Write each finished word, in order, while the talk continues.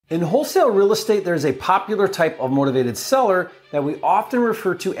In wholesale real estate, there's a popular type of motivated seller that we often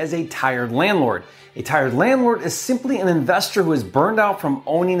refer to as a tired landlord. A tired landlord is simply an investor who is burned out from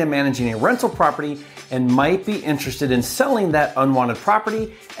owning and managing a rental property and might be interested in selling that unwanted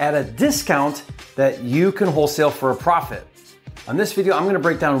property at a discount that you can wholesale for a profit. On this video, I'm going to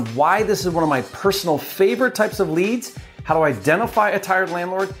break down why this is one of my personal favorite types of leads, how to identify a tired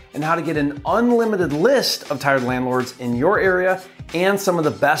landlord, and how to get an unlimited list of tired landlords in your area, and some of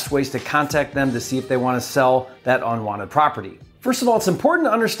the best ways to contact them to see if they want to sell that unwanted property. First of all, it's important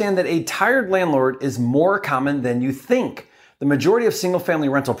to understand that a tired landlord is more common than you think. The majority of single-family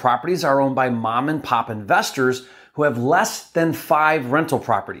rental properties are owned by mom and pop investors who have less than 5 rental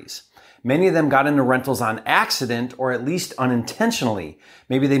properties. Many of them got into rentals on accident or at least unintentionally.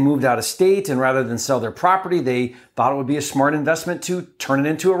 Maybe they moved out of state and rather than sell their property, they thought it would be a smart investment to turn it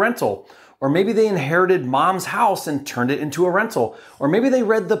into a rental. Or maybe they inherited mom's house and turned it into a rental. Or maybe they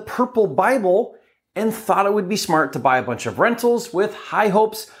read the Purple Bible and thought it would be smart to buy a bunch of rentals with high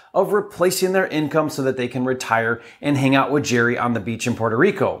hopes of replacing their income so that they can retire and hang out with Jerry on the beach in Puerto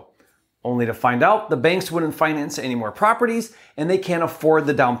Rico. Only to find out the banks wouldn't finance any more properties and they can't afford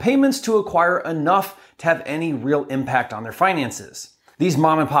the down payments to acquire enough to have any real impact on their finances. These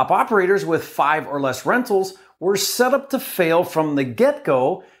mom and pop operators with 5 or less rentals were set up to fail from the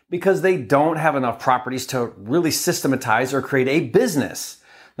get-go because they don't have enough properties to really systematize or create a business.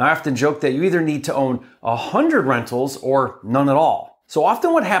 Now, I often joke that you either need to own 100 rentals or none at all. So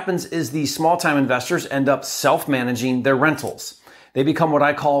often what happens is these small-time investors end up self-managing their rentals. They become what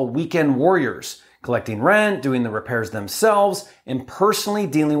I call weekend warriors, collecting rent, doing the repairs themselves, and personally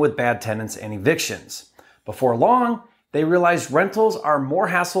dealing with bad tenants and evictions. Before long, they realize rentals are more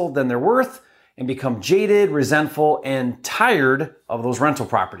hassle than they're worth and become jaded, resentful, and tired of those rental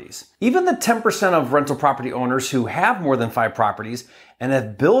properties. Even the 10% of rental property owners who have more than 5 properties and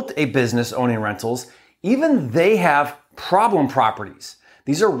have built a business owning rentals, even they have problem properties.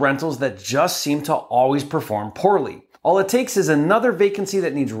 These are rentals that just seem to always perform poorly. All it takes is another vacancy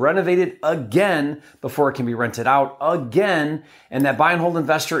that needs renovated again before it can be rented out again, and that buy and hold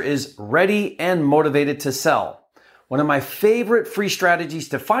investor is ready and motivated to sell. One of my favorite free strategies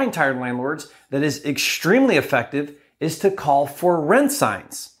to find tired landlords that is extremely effective is to call for rent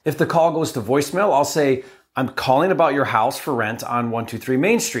signs. If the call goes to voicemail, I'll say, "I'm calling about your house for rent on 123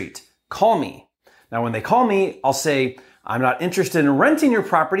 Main Street. Call me." Now, when they call me, I'll say, "I'm not interested in renting your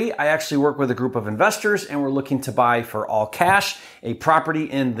property. I actually work with a group of investors and we're looking to buy for all cash a property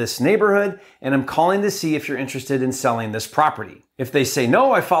in this neighborhood, and I'm calling to see if you're interested in selling this property." If they say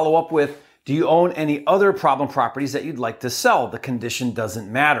no, I follow up with, "Do you own any other problem properties that you'd like to sell? The condition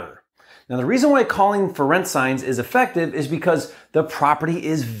doesn't matter." Now, the reason why calling for rent signs is effective is because the property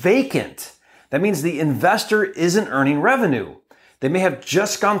is vacant. That means the investor isn't earning revenue. They may have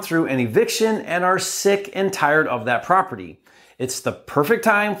just gone through an eviction and are sick and tired of that property. It's the perfect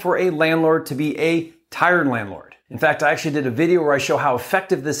time for a landlord to be a tired landlord. In fact, I actually did a video where I show how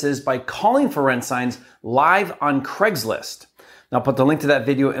effective this is by calling for rent signs live on Craigslist. Now, I'll put the link to that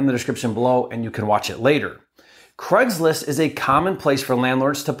video in the description below and you can watch it later. Craigslist is a common place for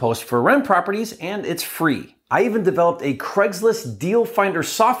landlords to post for rent properties, and it's free. I even developed a Craigslist deal finder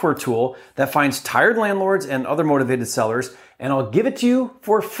software tool that finds tired landlords and other motivated sellers, and I'll give it to you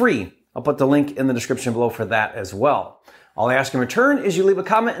for free. I'll put the link in the description below for that as well. All I ask in return is you leave a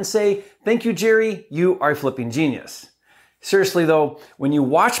comment and say, "Thank you, Jerry. You are a flipping genius." Seriously though, when you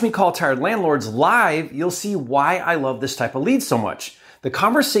watch me call tired landlords live, you'll see why I love this type of lead so much. The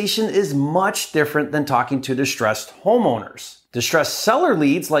conversation is much different than talking to distressed homeowners. Distressed seller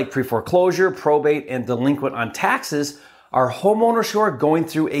leads like pre-foreclosure, probate, and delinquent on taxes are homeowners who are going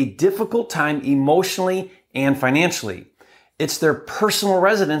through a difficult time emotionally and financially. It's their personal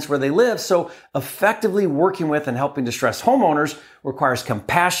residence where they live, so effectively working with and helping distressed homeowners requires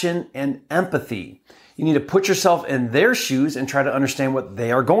compassion and empathy. You need to put yourself in their shoes and try to understand what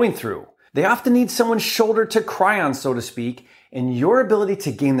they are going through. They often need someone's shoulder to cry on, so to speak, and your ability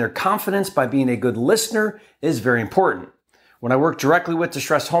to gain their confidence by being a good listener is very important. When I work directly with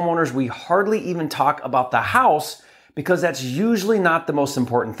distressed homeowners, we hardly even talk about the house because that's usually not the most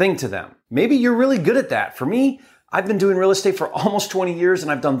important thing to them. Maybe you're really good at that. For me, I've been doing real estate for almost 20 years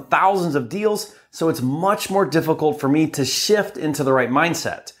and I've done thousands of deals, so it's much more difficult for me to shift into the right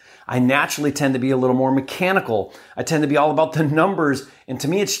mindset. I naturally tend to be a little more mechanical. I tend to be all about the numbers, and to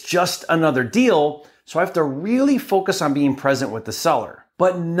me, it's just another deal, so I have to really focus on being present with the seller.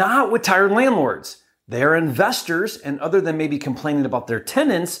 But not with tired landlords. They're investors, and other than maybe complaining about their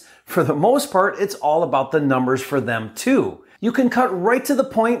tenants, for the most part, it's all about the numbers for them too. You can cut right to the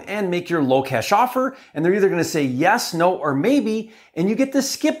point and make your low cash offer, and they're either going to say yes, no, or maybe, and you get to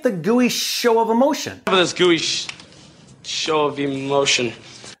skip the gooey show of emotion. This gooey show of emotion.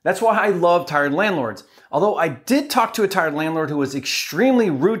 That's why I love Tired Landlords. Although I did talk to a tired landlord who was extremely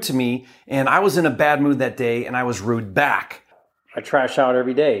rude to me, and I was in a bad mood that day, and I was rude back. I trash out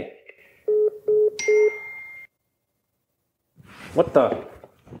every day. What the?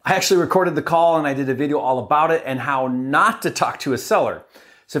 I actually recorded the call and I did a video all about it and how not to talk to a seller.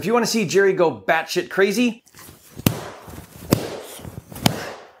 So if you want to see Jerry go batshit crazy,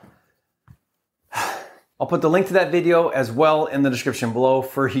 I'll put the link to that video as well in the description below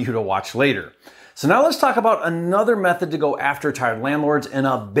for you to watch later. So now let's talk about another method to go after tired landlords in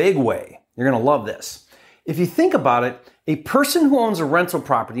a big way. You're going to love this. If you think about it, a person who owns a rental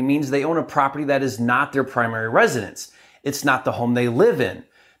property means they own a property that is not their primary residence. It's not the home they live in.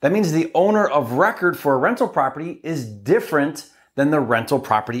 That means the owner of record for a rental property is different than the rental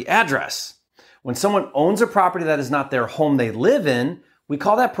property address. When someone owns a property that is not their home they live in, we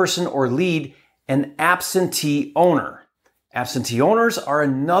call that person or lead an absentee owner. Absentee owners are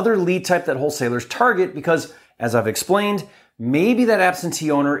another lead type that wholesalers target because, as I've explained, maybe that absentee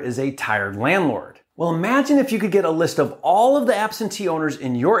owner is a tired landlord. Well, imagine if you could get a list of all of the absentee owners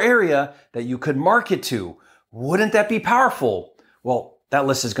in your area that you could market to. Wouldn't that be powerful? Well, that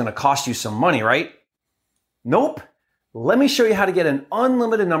list is going to cost you some money, right? Nope. Let me show you how to get an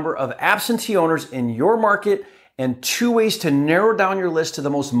unlimited number of absentee owners in your market and 2 ways to narrow down your list to the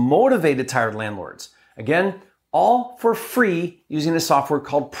most motivated tired landlords. Again, all for free using a software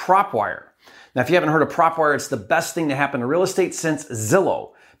called PropWire. Now, if you haven't heard of PropWire, it's the best thing to happen to real estate since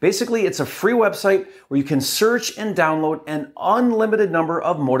Zillow. Basically, it's a free website where you can search and download an unlimited number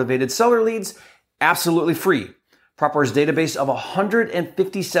of motivated seller leads absolutely free. PropWire's database of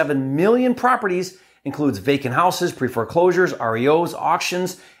 157 million properties includes vacant houses, pre-foreclosures, REOs,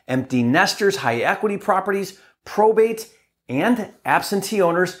 auctions, empty nesters, high equity properties, probate, and absentee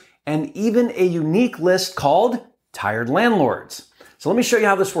owners, and even a unique list called Tired Landlords. So let me show you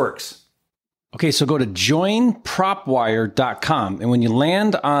how this works. Okay, so go to joinpropwire.com. And when you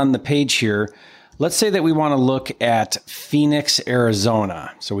land on the page here, let's say that we want to look at Phoenix,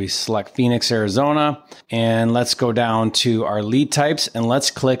 Arizona. So we select Phoenix, Arizona, and let's go down to our lead types and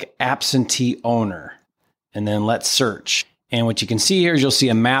let's click absentee owner. And then let's search. And what you can see here is you'll see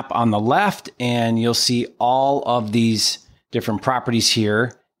a map on the left and you'll see all of these different properties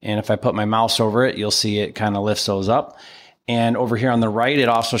here. And if I put my mouse over it, you'll see it kind of lifts those up. And over here on the right, it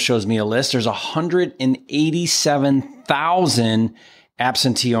also shows me a list. There's 187,000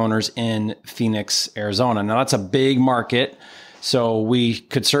 absentee owners in Phoenix, Arizona. Now that's a big market, so we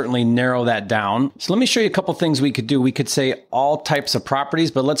could certainly narrow that down. So let me show you a couple things we could do. We could say all types of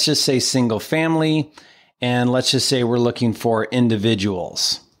properties, but let's just say single family. And let's just say we're looking for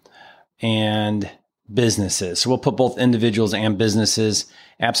individuals and businesses. So we'll put both individuals and businesses,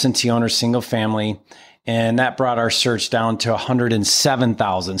 absentee owners, single family. And that brought our search down to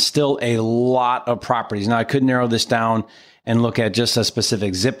 107,000. Still a lot of properties. Now I could narrow this down and look at just a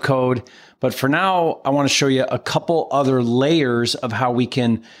specific zip code. But for now, I want to show you a couple other layers of how we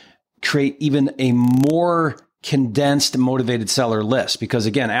can create even a more condensed motivated seller list. Because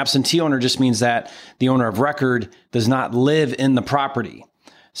again, absentee owner just means that the owner of record does not live in the property.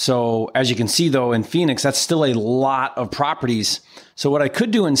 So as you can see though, in Phoenix, that's still a lot of properties. So what I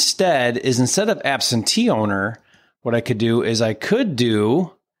could do instead is instead of absentee owner, what I could do is I could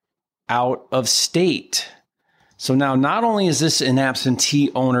do out of state. So now not only is this an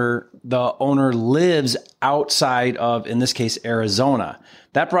absentee owner, the owner lives outside of, in this case, Arizona.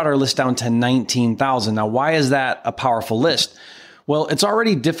 That brought our list down to 19,000. Now, why is that a powerful list? Well, it's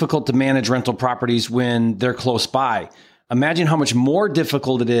already difficult to manage rental properties when they're close by. Imagine how much more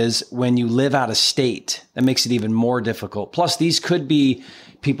difficult it is when you live out of state. That makes it even more difficult. Plus, these could be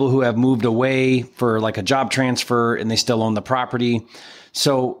people who have moved away for like a job transfer and they still own the property.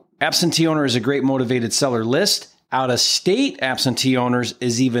 So absentee owner is a great motivated seller list. Out of state absentee owners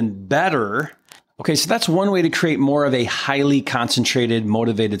is even better. Okay, so that's one way to create more of a highly concentrated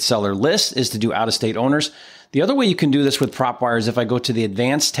motivated seller list is to do out of state owners. The other way you can do this with PropWire is if I go to the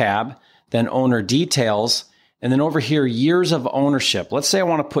advanced tab, then owner details, and then over here, years of ownership. Let's say I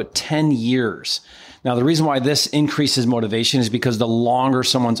want to put 10 years. Now, the reason why this increases motivation is because the longer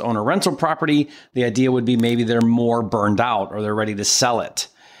someone's owned a rental property, the idea would be maybe they're more burned out or they're ready to sell it.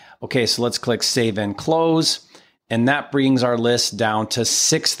 Okay, so let's click Save and Close. And that brings our list down to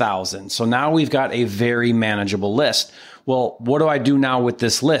 6,000. So now we've got a very manageable list. Well, what do I do now with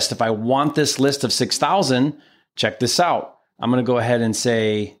this list? If I want this list of 6,000, check this out. I'm going to go ahead and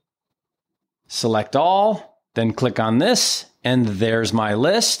say, select all. Then click on this, and there's my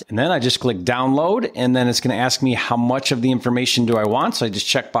list. And then I just click download, and then it's going to ask me how much of the information do I want. So I just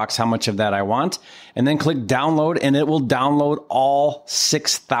checkbox how much of that I want, and then click download, and it will download all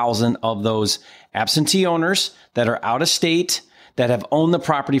 6,000 of those absentee owners that are out of state that have owned the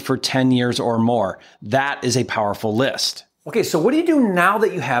property for 10 years or more. That is a powerful list. Okay, so what do you do now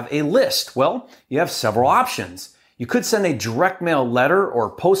that you have a list? Well, you have several options. You could send a direct mail letter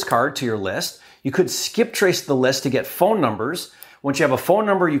or postcard to your list. You could skip trace the list to get phone numbers. Once you have a phone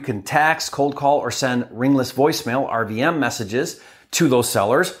number, you can text, cold call, or send ringless voicemail, RVM messages to those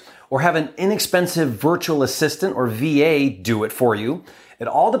sellers, or have an inexpensive virtual assistant or VA do it for you. It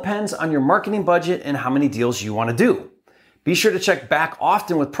all depends on your marketing budget and how many deals you want to do. Be sure to check back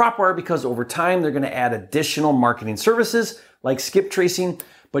often with PropWire because over time they're going to add additional marketing services like skip tracing.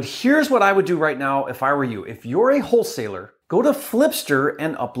 But here's what I would do right now if I were you. If you're a wholesaler, go to Flipster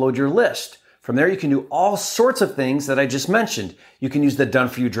and upload your list. From there, you can do all sorts of things that I just mentioned. You can use the Done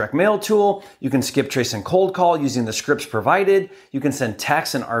For You direct mail tool. You can skip trace and cold call using the scripts provided. You can send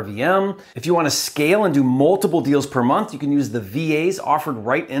text and RVM. If you want to scale and do multiple deals per month, you can use the VAs offered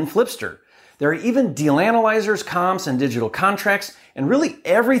right in Flipster. There are even deal analyzers, comps, and digital contracts, and really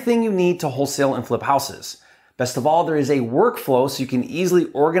everything you need to wholesale and flip houses. Best of all, there is a workflow so you can easily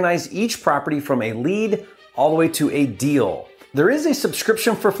organize each property from a lead all the way to a deal. There is a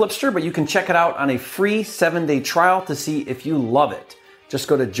subscription for Flipster, but you can check it out on a free 7-day trial to see if you love it. Just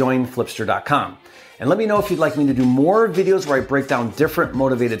go to joinflipster.com. And let me know if you'd like me to do more videos where I break down different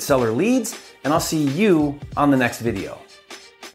motivated seller leads, and I'll see you on the next video.